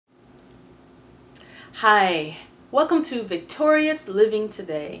Hi, welcome to Victorious Living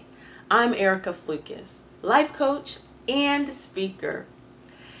Today. I'm Erica Fluckus, life coach and speaker.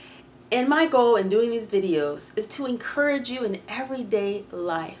 And my goal in doing these videos is to encourage you in everyday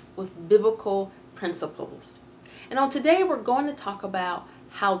life with biblical principles. And on today, we're going to talk about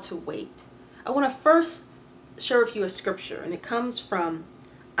how to wait. I want to first share with you a scripture, and it comes from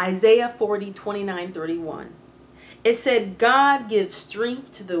Isaiah 40:29-31. It said, God gives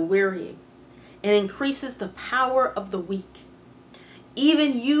strength to the weary and increases the power of the weak.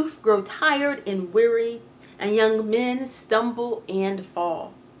 Even youth grow tired and weary, and young men stumble and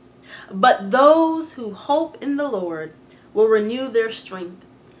fall. But those who hope in the Lord will renew their strength.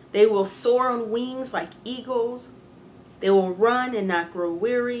 They will soar on wings like eagles. They will run and not grow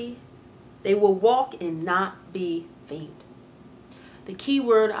weary. They will walk and not be faint. The key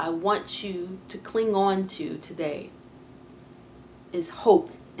word I want you to cling on to today is hope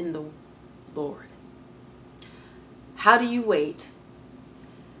in the Lord. How do you wait?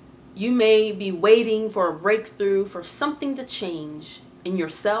 You may be waiting for a breakthrough, for something to change in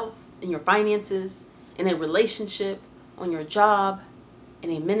yourself, in your finances, in a relationship, on your job, in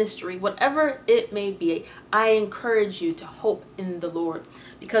a ministry, whatever it may be. I encourage you to hope in the Lord,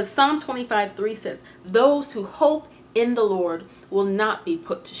 because Psalm 25:3 says, those who hope in the Lord will not be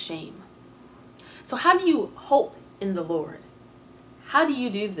put to shame. So how do you hope in the Lord? How do you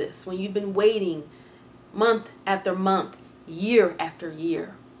do this when you've been waiting month after month, year after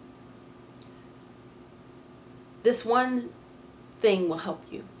year? This one thing will help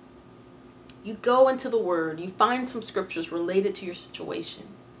you. You go into the Word, you find some scriptures related to your situation.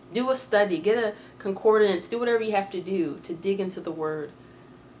 Do a study, get a concordance, do whatever you have to do to dig into the Word.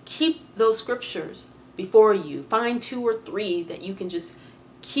 Keep those scriptures before you. Find 2 or 3 that you can just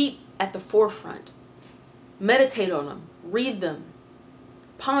keep at the forefront. Meditate on them, read them,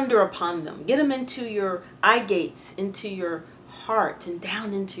 ponder upon them. Get them into your eye gates, into your heart, and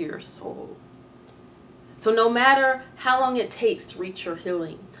down into your soul. So no matter how long it takes to reach your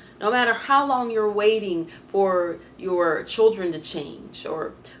healing, no matter how long you're waiting for your children to change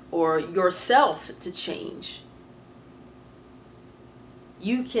or yourself to change,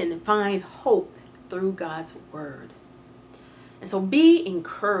 you can find hope through God's Word. And so be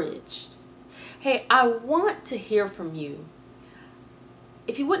encouraged. Hey, I want to hear from you.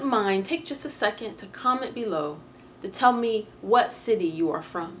 If you wouldn't mind, take just a second to comment below to tell me what city you are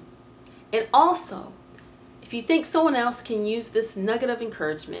from. And also, if you think someone else can use this nugget of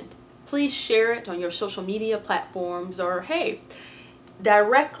encouragement, please share it on your social media platforms, or hey,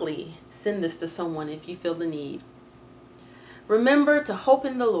 directly send this to someone if you feel the need. Remember to hope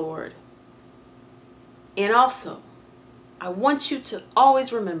in the Lord. And also, I want you to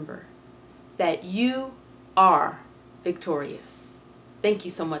always remember that you are victorious. Thank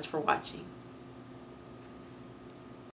you so much for watching.